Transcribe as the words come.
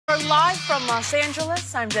live from Los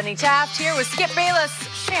Angeles. I'm Jenny Taft here with Skip Bayless,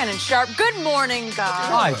 Shannon Sharp. Good morning, guys.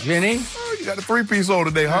 Hi, Jenny. Oh, you got a three-piece on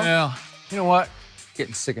today, huh? Yeah. You know what?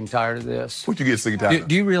 Getting sick and tired of this. What you get sick and tired of?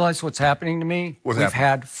 Do you realize what's happening to me? What's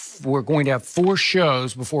happening? We're going to have 4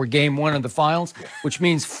 shows before game 1 of the finals, which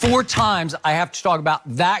means 4 times I have to talk about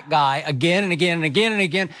that guy again and again and again and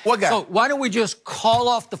again. What guy? So why don't we just call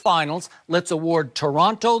off the finals? Let's award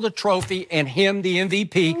Toronto the trophy and him the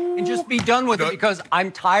MVP and just be done with it because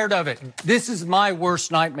I'm tired of it. This is my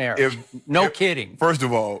worst nightmare. No kidding. First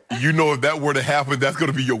of all, you know if that were to happen, that's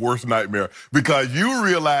going to be your worst nightmare because you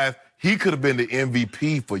realize he could have been the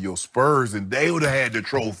MVP for your Spurs, and they would have had the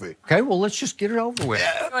trophy. Okay, well, let's just get it over with.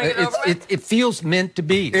 Yeah. It feels meant to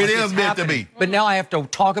be. It is meant to be. But now I have to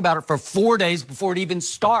talk about it for 4 days before it even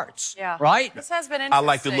starts. Yeah. Right? This has been interesting. I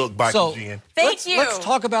like the look, Michael Jen. Thank you. Let's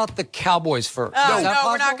talk about the Cowboys first. No,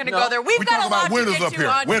 we're not going to go there. We've got a lot to get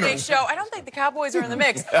to on today's show. I don't think the Cowboys are in the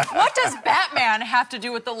mix. What does Batman have to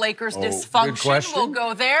do with the Lakers' dysfunction? We'll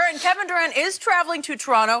go there. And Kevin Durant is traveling to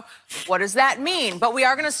Toronto. What does that mean? But we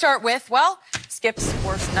are going to start with, well, Skip's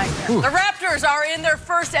worst nightmare. The Raptors are in their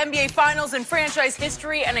first NBA Finals in franchise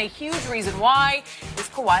history, and a huge reason why is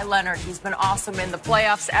Kawhi Leonard. He's been awesome in the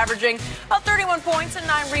playoffs, averaging about 31 points and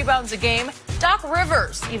 9 rebounds a game. Doc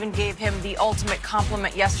Rivers even gave him the ultimate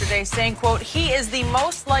compliment yesterday, saying, quote, he is the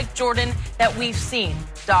most like Jordan that we've seen.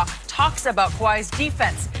 Doc talks about Kawhi's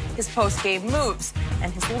defense, his post-game moves,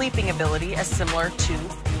 and his leaping ability as similar to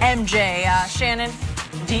MJ. Shannon,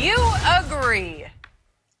 do you agree?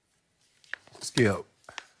 Skip.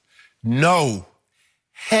 No.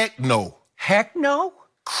 Heck no. Heck no?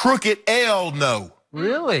 Crooked L no.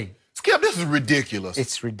 Really? Skip, this is ridiculous.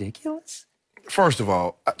 It's ridiculous? First of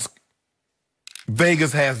all,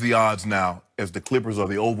 Vegas has the odds now as the Clippers are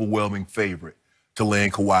the overwhelming favorite to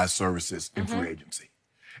land Kawhi's services in free agency.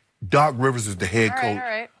 Doc Rivers is the head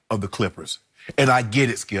coach of the Clippers. And I get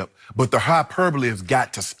it, Skip, but the hyperbole has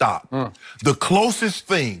got to stop. The closest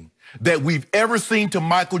thing that we've ever seen to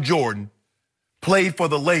Michael Jordan played for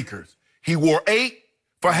the Lakers. He wore 8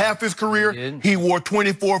 for half his career. He wore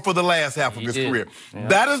 24 for the last half of his career. Yeah.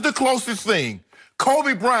 That is the closest thing.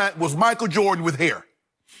 Kobe Bryant was Michael Jordan with hair.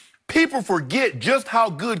 People forget just how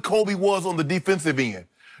good Kobe was on the defensive end.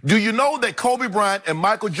 Do you know that Kobe Bryant and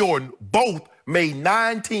Michael Jordan both made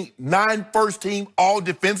 9 first-team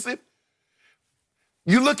all-defensive?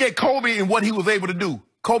 You look at Kobe and what he was able to do.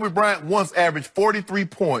 Kobe Bryant once averaged 43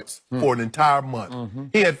 points for an entire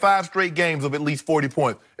month. He had 5 straight games of at least 40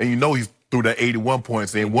 points. And you know he's threw that 81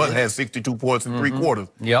 points in. One had 62 points in 3 quarters.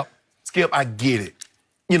 Yep. Skip, I get it.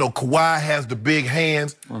 You know, Kawhi has the big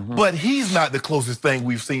hands, but he's not the closest thing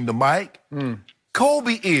we've seen to Mike.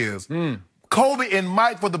 Kobe is. Kobe and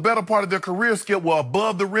Mike, for the better part of their career, Skip, were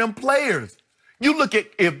above-the-rim players. You look at,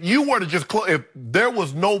 if you were to just, if there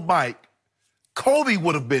was no Mike, Kobe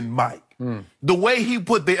would have been Mike. The way he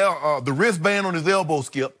put the wristband on his elbow,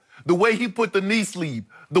 Skip, the way he put the knee sleeve,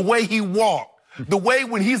 the way he walked, the way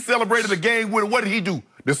when he celebrated a game winner, what did he do?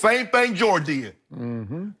 The same thing Jordan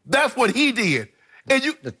did. That's what he did. And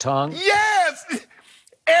you, the tongue? Yes!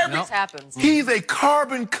 This happens. He's a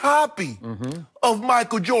carbon copy of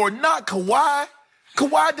Michael Jordan, not Kawhi.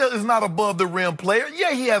 Kawhi is not above the rim player.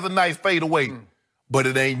 Yeah, he has a nice fadeaway, but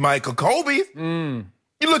it ain't Michael Kobe's. You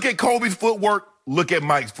look at Kobe's footwork, look at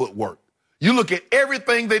Mike's footwork. You look at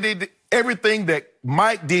everything they did, everything that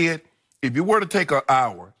Mike did. If you were to take an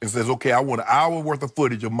hour and says, okay, I want an hour worth of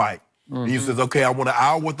footage of Mike, and you says, okay, I want an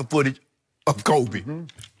hour worth of footage of Kobe.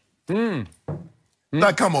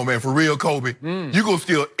 Now, come on, man, for real, Kobe. You gonna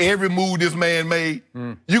steal every move this man made?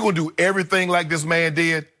 You gonna do everything like this man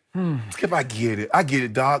did? Skip, I get it. I get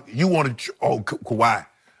it, Doc. You want to, Kawhi.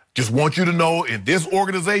 Just want you to know, in this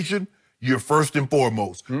organization, you're first and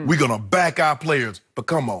foremost. We're gonna back our players, but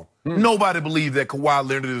come on. Nobody believes that Kawhi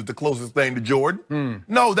Leonard is the closest thing to Jordan.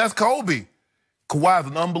 No, that's Kobe. Kawhi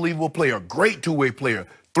is an unbelievable player, great two-way player.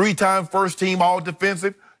 3-time first-team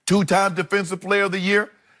all-defensive, 2-time defensive player of the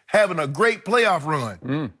year, having a great playoff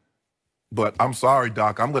run. But I'm sorry,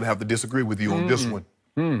 Doc, I'm going to have to disagree with you on this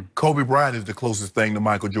one. Kobe Bryant is the closest thing to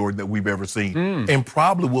Michael Jordan that we've ever seen, and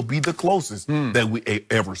probably will be the closest that we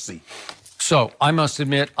ever see. So I must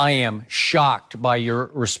admit, I am shocked by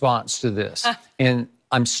your response to this. And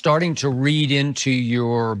I'm starting to read into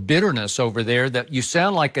your bitterness over there that you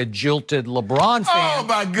sound like a jilted LeBron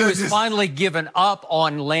fan who's finally given up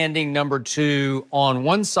on landing #2 on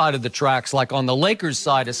one side of the tracks, like on the Lakers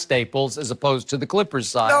side of Staples, as opposed to the Clippers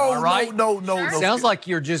side. No. Sounds like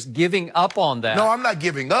you're just giving up on that. No, I'm not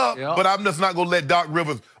giving up, but I'm just not going to let Doc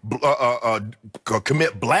Rivers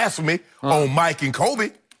commit blasphemy on Mike and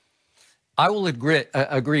Kobe. I will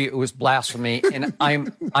agree it was blasphemy, and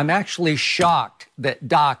I'm actually shocked that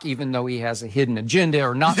Doc, even though he has a hidden agenda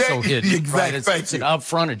or not so hidden, exactly. right? It's an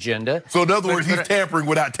upfront agenda. So in other words, he's tampering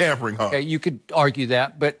without tampering, huh? Okay, you could argue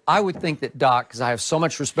that, but I would think that Doc, because I have so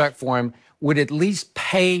much respect for him, would at least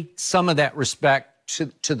pay some of that respect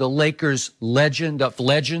to the Lakers legend of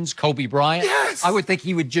legends, Kobe Bryant. Yes. I would think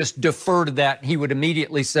he would just defer to that, and he would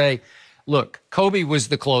immediately say, look, Kobe was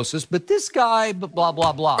the closest, but this guy, blah,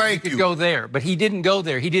 blah, blah. Thank you you. could go there, but he didn't go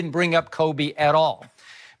there. He didn't bring up Kobe at all.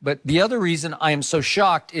 But the other reason I am so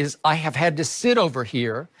shocked is I have had to sit over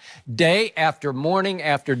here day after morning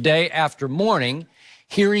after day after morning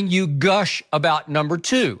hearing you gush about number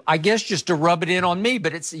 2. I guess just to rub it in on me,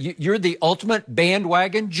 but you're the ultimate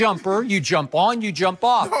bandwagon jumper. You jump on, you jump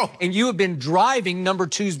off. No. And you have been driving number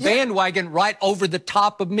 2's bandwagon right over the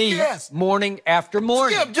top of me morning after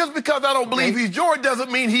morning. Skip, just because I don't believe he's Jordan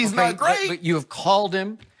doesn't mean he's not great. But you have called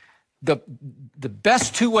him the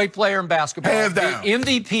best two-way player in basketball. Hands down. The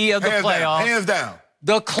MVP of the playoffs. Hands down.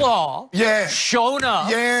 The Claw. Yeah. Shown up.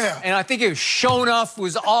 Yeah. And I think it was shown up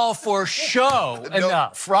was all for show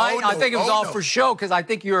enough, right? Oh, no. I think it was all for show because I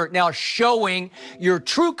think you're now showing your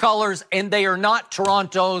true colors, and they are not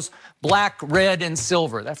Toronto's black, red, and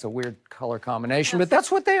silver. That's a weird color combination, but that's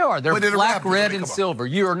what they are. They're black, red, and silver.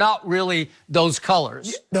 You are not really those colors.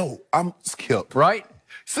 Yeah, no, I'm Skip. Right?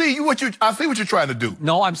 See I see what you're trying to do.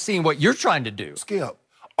 No, I'm seeing what you're trying to do. Skip,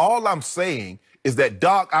 all I'm saying is that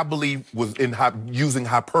Doc, I believe, was using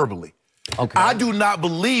hyperbole. Okay. I do not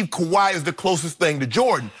believe Kawhi is the closest thing to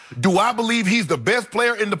Jordan. Do I believe he's the best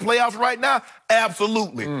player in the playoffs right now?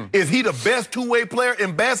 Absolutely. Is he the best two-way player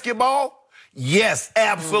in basketball? Yes,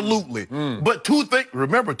 absolutely. But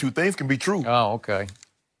remember, two things can be true. Oh, okay.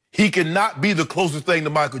 He cannot be the closest thing to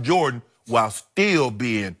Michael Jordan while still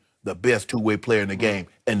being the best two-way player in the game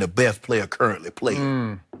and the best player currently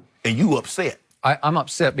playing. And you upset. I'm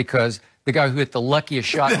upset because the guy who hit the luckiest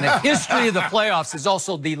shot in the history of the playoffs is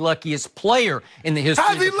also the luckiest player in the history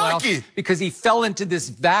of the playoffs. How's he lucky? Because he fell into this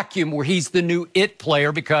vacuum where he's the new it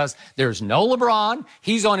player because there's no LeBron,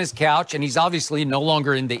 he's on his couch, and he's obviously no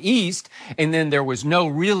longer in the East, and then there was no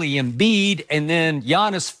really Embiid, and then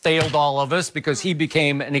Giannis failed all of us because he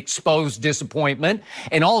became an exposed disappointment,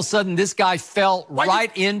 and all of a sudden this guy fell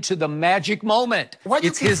into the magic moment. Why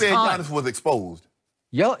you keep saying Giannis was exposed?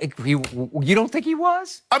 Yo, you don't think he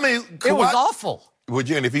was? I mean, it was awful. Well,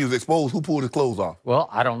 Jen, if he was exposed, who pulled his clothes off? Well,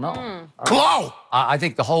 I don't know. Claw! I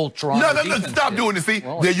think the whole Toronto No, stop doing this. See,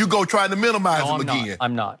 there you go trying to minimize him again.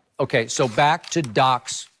 I'm not. Okay, so back to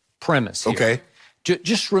Doc's premise here. Okay.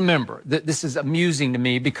 Just remember that this is amusing to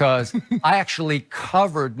me because I actually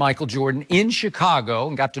covered Michael Jordan in Chicago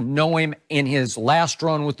and got to know him in his last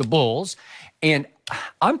run with the Bulls. And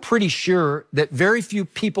I'm pretty sure that very few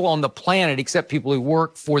people on the planet, except people who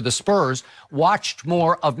work for the Spurs, watched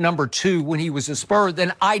more of number 2 when he was a Spur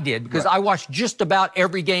than I did, because I watched just about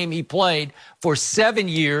every game he played for 7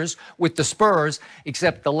 years with the Spurs,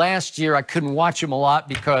 except the last year I couldn't watch him a lot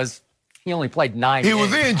because he only played 9 games. He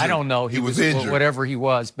was injured. I don't know. He was injured. Whatever he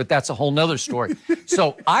was, but that's a whole nother story.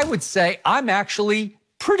 So I would say I'm actually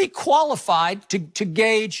pretty qualified to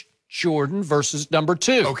gauge Jordan versus number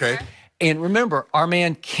 2. Okay. And remember, our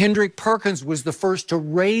man Kendrick Perkins was the first to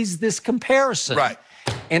raise this comparison. Right.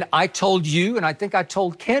 And I told you, and I think I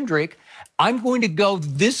told Kendrick, I'm going to go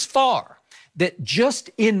this far, that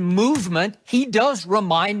just in movement, he does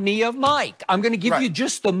remind me of Mike. I'm going to give you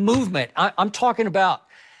just the movement. I'm talking about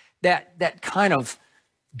that kind of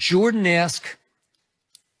Jordan-esque,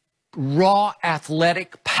 raw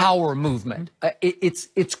athletic power movement.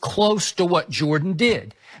 It's close to what Jordan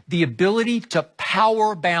did. The ability to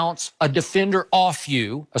power bounce a defender off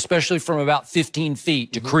you, especially from about 15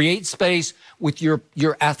 feet, to create space with your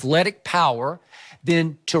athletic power,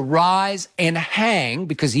 then to rise and hang,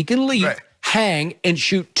 because he can leap, hang and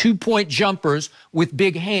shoot 2-point jumpers with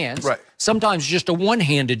big hands. Sometimes just a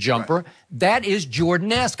one-handed jumper. That is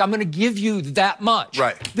Jordan-esque. I'm going to give you that much.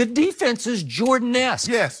 The defense is Jordan-esque.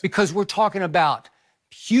 Yes. Because we're talking about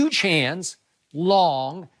huge hands,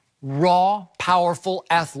 long, raw, powerful,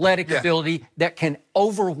 athletic ability that can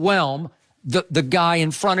overwhelm the guy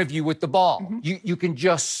in front of you with the ball. You can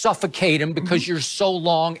just suffocate him because you're so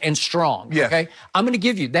long and strong. Okay? I'm going to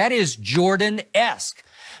give you, that is Jordan-esque.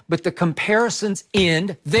 But the comparisons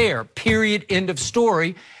end there, period, end of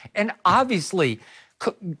story. And obviously,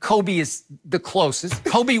 Kobe is the closest.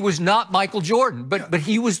 Kobe was not Michael Jordan, but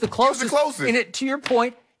he was the closest. He was the closest. And to your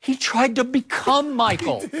point, he tried to become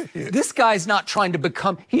Michael. This guy's not trying to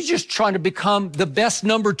become, he's just trying to become the best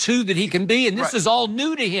number 2 that he can be, and this is all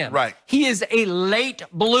new to him. He is a late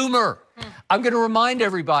bloomer. I'm going to remind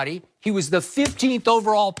everybody, He was the 15th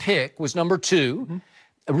overall pick, was number 2.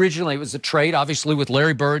 Originally, it was a trade, obviously, with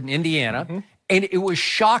Larry Bird in Indiana. And it was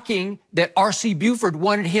shocking that R.C. Buford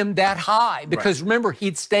wanted him that high because, remember,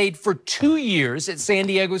 he'd stayed for 2 years at San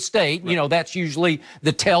Diego State. You know, that's usually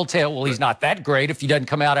the telltale. Well, he's not that great if he doesn't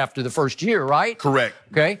come out after the first year, right? Correct.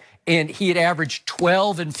 Okay. And he had averaged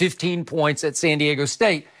 12 and 15 points at San Diego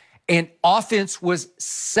State. And offense was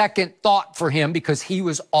second thought for him because he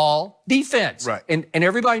was all defense. Right. And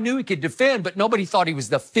everybody knew he could defend, but nobody thought he was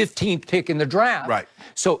the 15th pick in the draft. Right.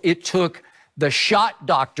 So it took the shot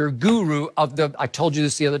doctor guru of the, I told you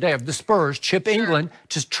this the other day, of the Spurs, Chip England,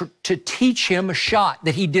 to teach him a shot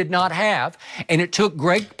that he did not have. And it took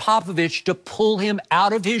Greg Popovich to pull him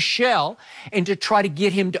out of his shell and to try to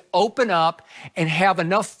get him to open up and have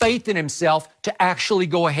enough faith in himself to actually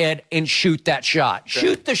go ahead and shoot that shot. Okay.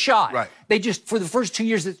 Shoot the shot. Right. They just, for the first 2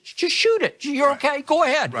 years, just shoot it. You're okay. Go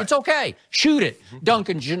ahead. It's okay. Shoot it.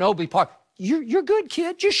 Duncan, Ginobili, Park. You're good,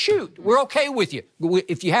 kid. Just shoot. We're okay with you.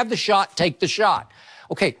 If you have the shot, take the shot.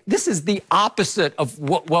 Okay, this is the opposite of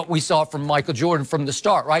what we saw from Michael Jordan from the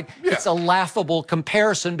start, right? Yeah. It's a laughable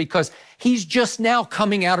comparison because he's just now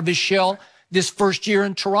coming out of his shell this first year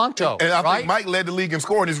in Toronto, and I think Mike led the league in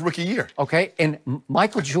scoring his rookie year. Okay, and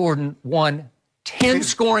Michael Jordan won 10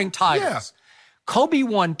 scoring titles. Yeah. Kobe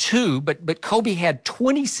won 2, but Kobe had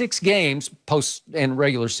 26 games, post and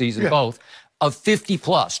regular season both, of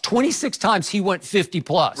 50-plus. 26 times he went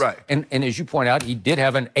 50-plus. Right. And as you point out, he did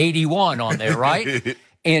have an 81 on there, right?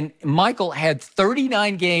 And Michael had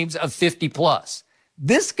 39 games of 50-plus.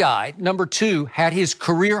 This guy, number 2, had his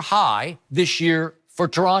career high this year for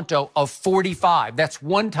Toronto of 45. That's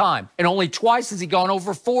one time. And only twice has he gone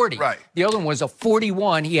over 40. Right. The other one was a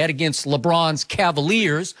 41 he had against LeBron's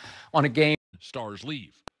Cavaliers on a game. Stars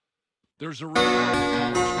leave. There's a reason